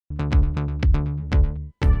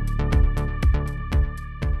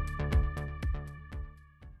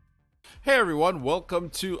Hey everyone, welcome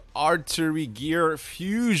to Artery Gear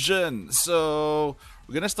Fusion. So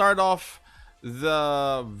we're gonna start off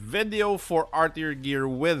the video for Artery Gear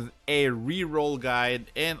with a reroll guide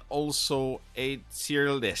and also a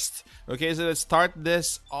tier list. Okay, so let's start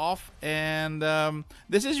this off, and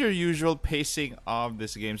this is your usual pacing of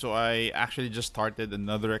this game. So I actually just started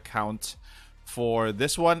another account for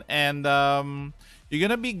this one, and you're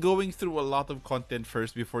gonna be going through a lot of content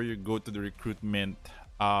first before you go to the recruitment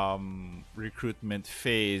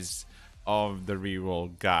phase of the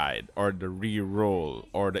reroll guide, or the reroll,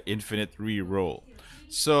 or the infinite reroll.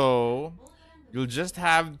 So you'll just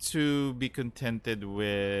have to be contented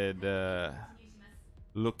with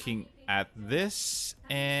looking at this,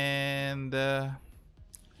 and I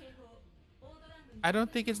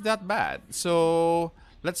don't think it's that bad. So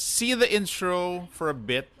let's see the intro for a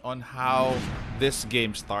bit on how this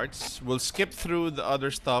game starts. We'll skip through the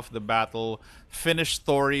other stuff, the battle, finish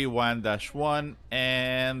story 1-1,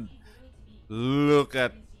 and look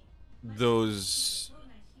at those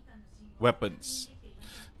weapons.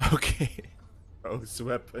 Okay, those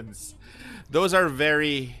weapons. Those are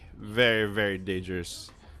very, very, very dangerous.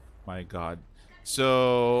 My god.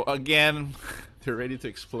 So, again, they're ready to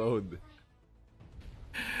explode.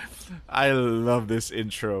 I love this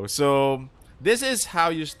intro. So this is how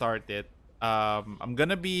you start it. I'm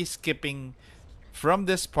gonna be skipping from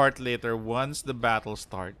this part later once the battle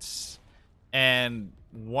starts, and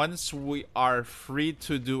once we are free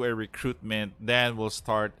to do a recruitment, then we'll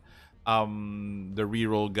start the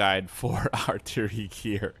reroll guide for artery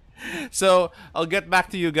gear. So I'll get back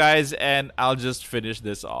to you guys, and I'll just finish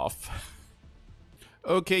this off.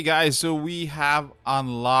 Okay, guys, so we have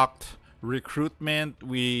unlocked recruitment.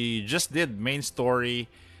 We just did main story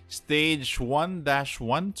stage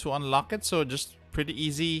 1-1 to unlock it, so just pretty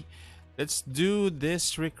easy. Let's do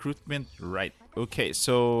this recruitment right. Okay,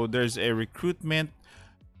 so there's a recruitment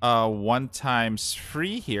 1 times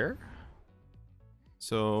free here.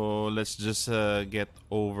 So let's just get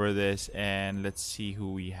over this, and let's see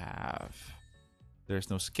who we have. There's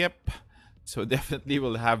no skip, so definitely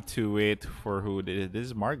we'll have to wait for who this is. This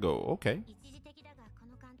is Margot.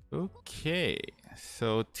 Okay,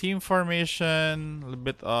 so team formation, a little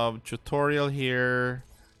bit of tutorial here.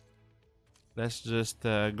 Let's just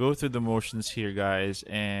go through the motions here, guys,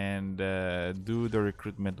 and do the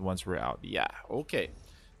recruitment once we're out. Yeah, okay.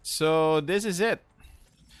 So this is it.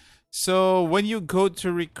 So when you go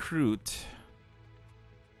to recruit,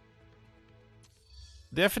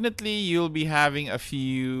 definitely you'll be having a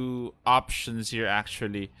few options here,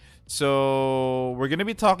 actually. So we're going to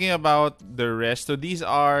be talking about the rest. So these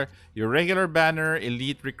are your regular banner,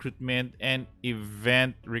 elite recruitment, and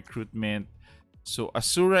event recruitment. So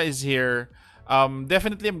Asura is here.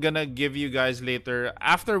 Definitely I'm going to give you guys later,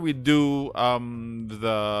 after we do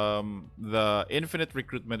the infinite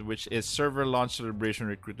recruitment, which is server launch celebration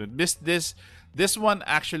recruitment. This one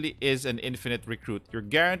actually is an infinite recruit. You're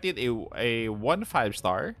guaranteed a 1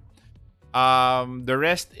 5-star. The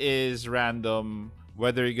rest is random,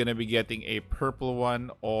 whether you're gonna be getting a purple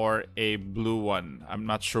one or a blue one. I'm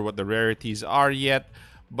not sure what the rarities are yet,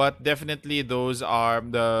 but definitely those are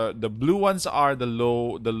the blue ones are the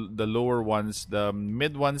lower ones. The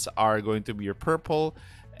mid ones are going to be your purple,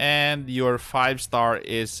 and your 5-star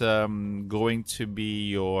is going to be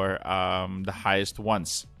your the highest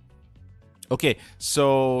ones. Okay,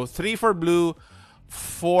 so 3 for blue,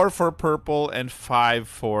 4 for purple, and 5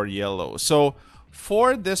 for yellow. So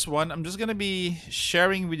for this one, I'm just gonna be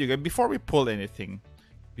sharing with you guys before we pull anything.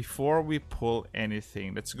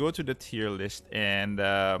 Let's go to the tier list, and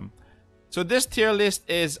so this tier list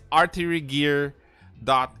is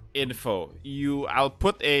arterygear.info. I'll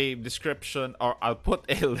put a description, or I'll put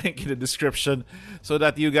a link in the description so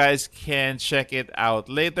that you guys can check it out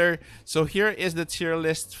later. So here is the tier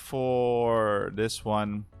list for this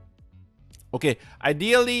one. Okay,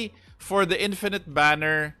 ideally for the infinite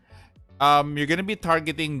banner, you're gonna be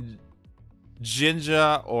targeting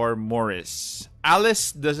Jinja or Morris.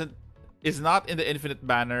 Alice is not in the infinite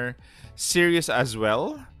banner. Sirius as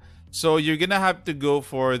well. So you're gonna have to go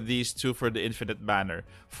for these two for the infinite banner.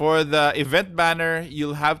 For the event banner,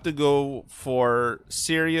 you'll have to go for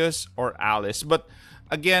Sirius or Alice. But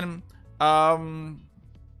again,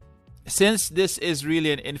 since this is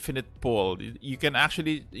really an infinite pull, you can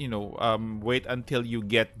actually, wait until you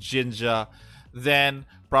get Jinja, then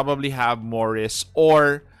probably have Morris,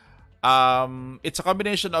 or it's a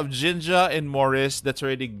combination of Jinja and Morris. That's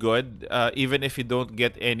already good. Even if you don't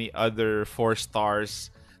get any other 4 stars,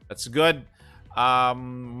 that's good.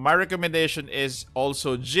 My recommendation is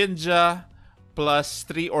also Jinja plus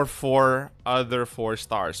 3 or 4 other 4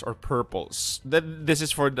 stars or purples. This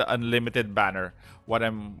is for the unlimited banner. What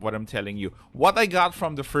I'm telling you. What I got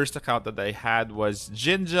from the first account that I had was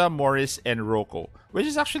Jinja, Morris, and Roko, which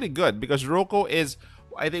is actually good because Roko is,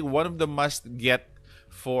 I think, one of the must get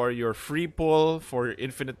for your free pull, for your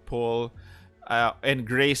infinite pull, and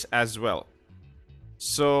Grace as well.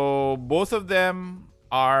 So both of them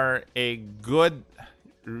are a good,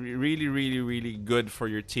 really, really, really good for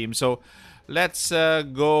your team. So let's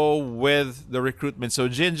go with the recruitment. So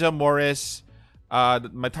Jinja, Morris.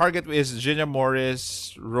 My target is Jinja,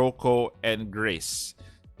 Morris, Roko, and Grace.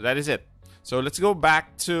 That is it. So let's go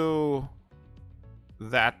back to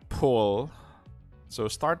that pull. So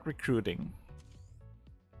start recruiting.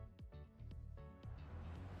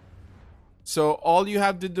 So all you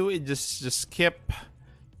have to do is just skip.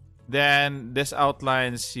 Then this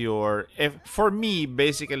outlines your, if for me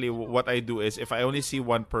basically what I do is if I only see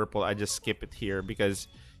one purple, I just skip it here because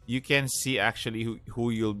you can see actually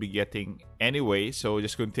who you'll be getting anyway. So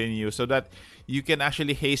just continue so that you can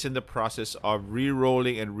actually hasten the process of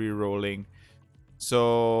re-rolling and re-rolling.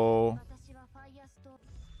 So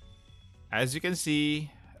as you can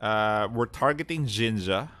see, we're targeting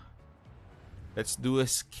Jinja. Let's do a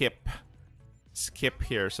skip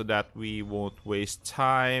here so that we won't waste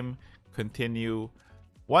time. Continue.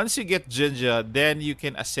 Once you get Jinja, then you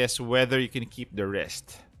can assess whether you can keep the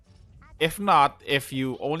rest. If not, if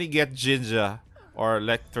you only get Jinja, or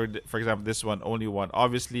like for example this one, only one,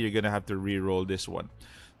 obviously you're gonna have to re-roll this one.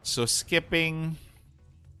 So skipping.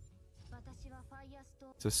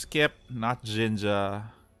 So skip, not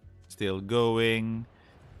Jinja. Still going.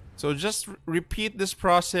 So just repeat this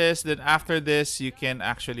process. Then after this, you can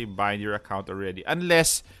actually bind your account already.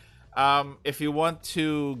 Unless, if you want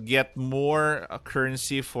to get more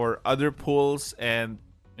currency for other pulls and,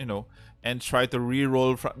 you know, and try to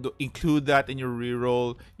reroll, include that in your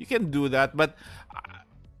reroll, you can do that. But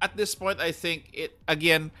at this point, I think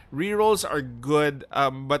again, rerolls are good.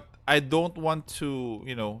 But I don't want to,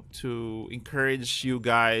 you know, to encourage you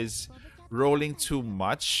guys rolling too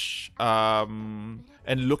much.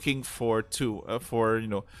 And looking for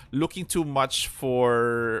looking too much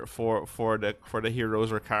for the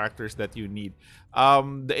heroes or characters that you need.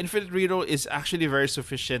 The infinite reroll is actually very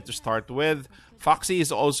sufficient to start with. Foxy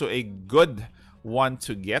is also a good one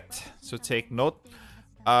to get, so take note.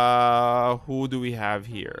 Who do we have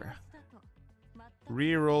here?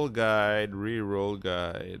 Reroll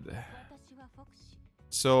guide.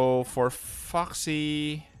 So for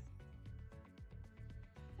Foxy,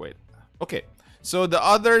 wait, okay. So the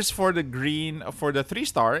others for the green, for the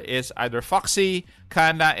 3-star is either Foxy,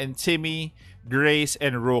 Kana, and Timmy, Grace,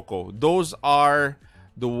 and Roko. Those are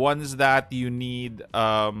the ones that you need.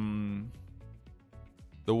 The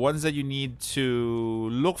ones that you need to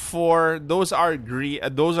look for. Those are green.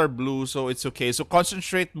 Those are blue. So it's okay. So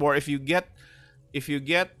concentrate more. If you get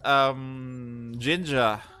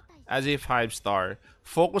Jinja as a 5-star,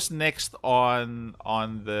 focus next on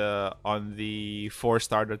the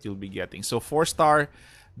 4-star that you'll be getting. So 4-star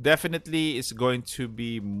definitely is going to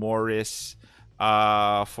be Morris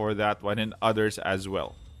for that one, and others as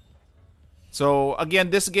well. So again,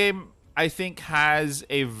 this game I think has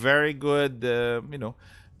a very good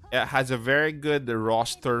it has a very good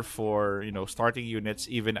roster for, you know, starting units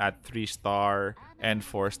even at 3-star and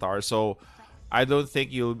 4-star. So I don't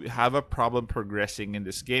think you'll have a problem progressing in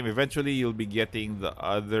this game. Eventually, you'll be getting the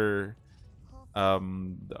other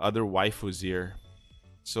waifus here.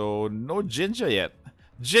 So no Jinja yet.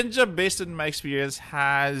 Jinja, based on my experience,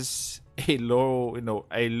 has a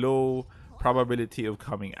low probability of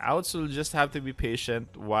coming out. So you'll just have to be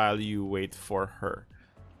patient while you wait for her.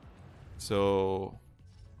 So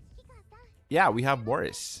yeah, we have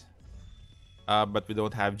Boris. But we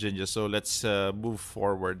don't have Jinja, so let's move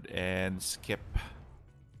forward and skip.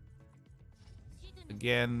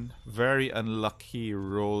 Again, very unlucky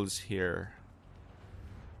rolls here.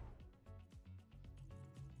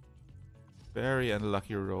 Very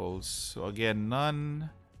unlucky rolls. So again, none.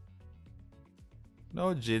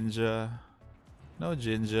 No Jinja. No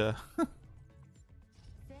Jinja.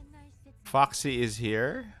 Foxy is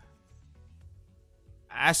here.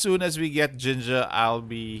 As soon as we get Jinja, I'll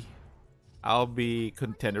be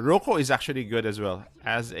content. Roko is actually good as well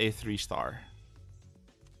as a 3-star.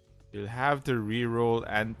 You'll have to reroll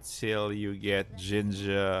until you get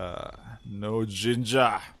Jinja. No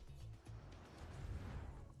Jinja.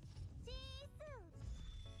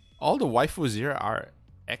 All the waifus here are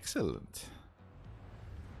excellent.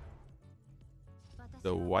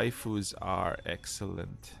 The waifus are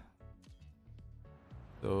excellent.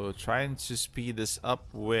 So trying to speed this up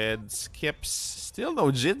with skips. Still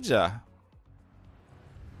no Jinja.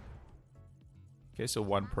 Okay, so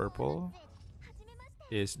one purple.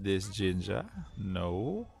 Is this Jinja?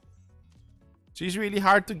 No. She's really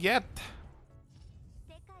hard to get.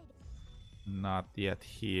 Not yet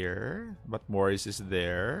here. But Morris is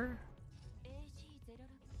there.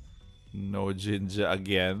 No Jinja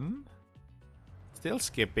again. Still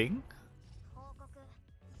skipping.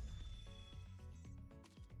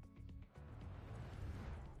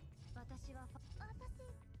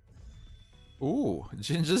 Ooh,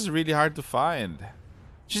 Jinja's really hard to find.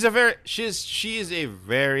 She is a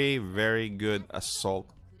very good assault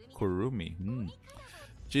Kurumi.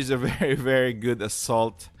 She's a very good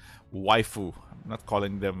assault waifu. I'm not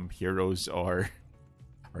calling them heroes or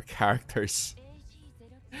characters.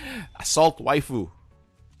 Assault waifu.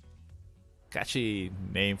 Catchy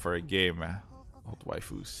name for a game. Assault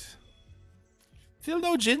waifus. Still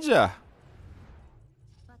no Jinja.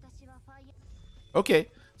 Okay,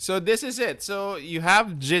 so this is it. So you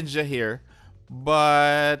have Jinja here.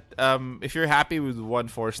 But if you're happy with 1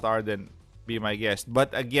 4-star, then be my guest.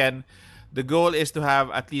 But again, the goal is to have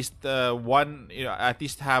at least at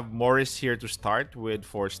least have Morris here to start with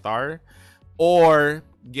 4-star, or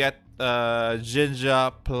get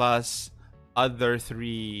Jinja plus other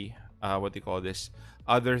 3 what do you call this?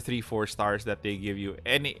 Other 3 4-stars that they give you.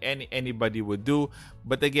 Anybody would do.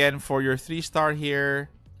 But again, for your 3-star here,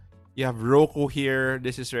 you have Roku here.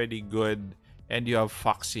 This is already good, and you have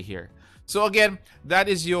Foxy here. So again, that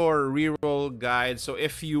is your reroll guide. So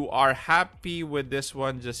if you are happy with this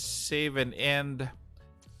one, just save and end.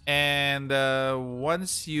 And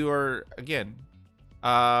once you're, again,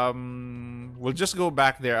 we'll just go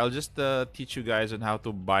back there. I'll just teach you guys on how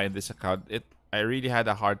to bind this account. I really had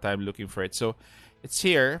a hard time looking for it. So it's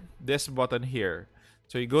here, this button here.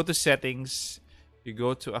 So you go to settings, you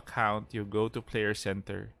go to account, you go to player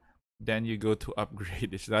center, then you go to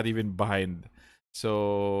upgrade. It's not even bind.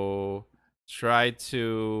 So try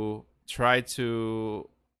to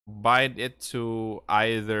bind it to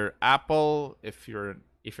either Apple if you're an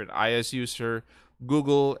iOS user,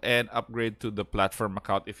 Google, and upgrade to the platform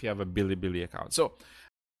account if you have a Bilibili account. So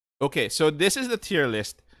okay, so this is the tier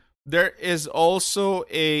list. There is also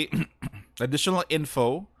a additional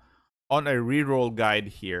info on a reroll guide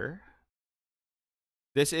here.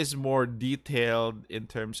 This is more detailed in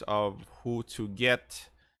terms of who to get.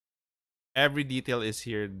 Every detail is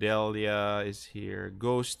here. Delia is here.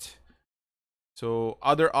 Ghost. So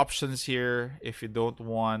other options here if you don't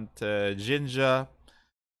want Jinja.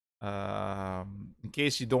 In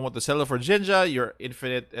case you don't want to sell it for Jinja, your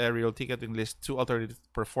infinite real ticketing list 2 alternative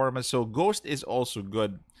performance. So Ghost is also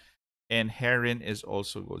good. And Heron is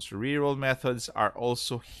also good. So reroll methods are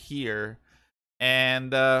also here.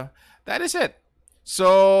 And that is it.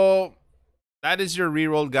 So that is your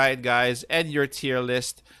reroll guide, guys, and your tier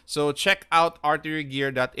list. So check out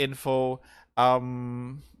arterygear.info.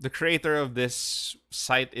 The creator of this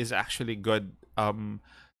site is actually good.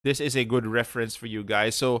 This is a good reference for you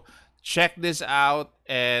guys. So check this out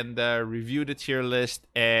and review the tier list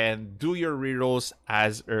and do your rerolls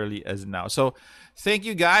as early as now. So thank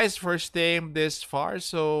you guys for staying this far.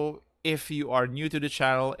 So if you are new to the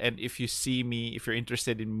channel and if you see me, if you're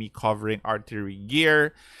interested in me covering artery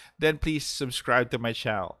gear, then please subscribe to my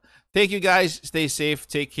channel. Thank you guys. Stay safe.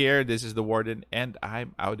 Take care. This is the Warden, and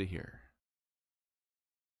I'm out of here.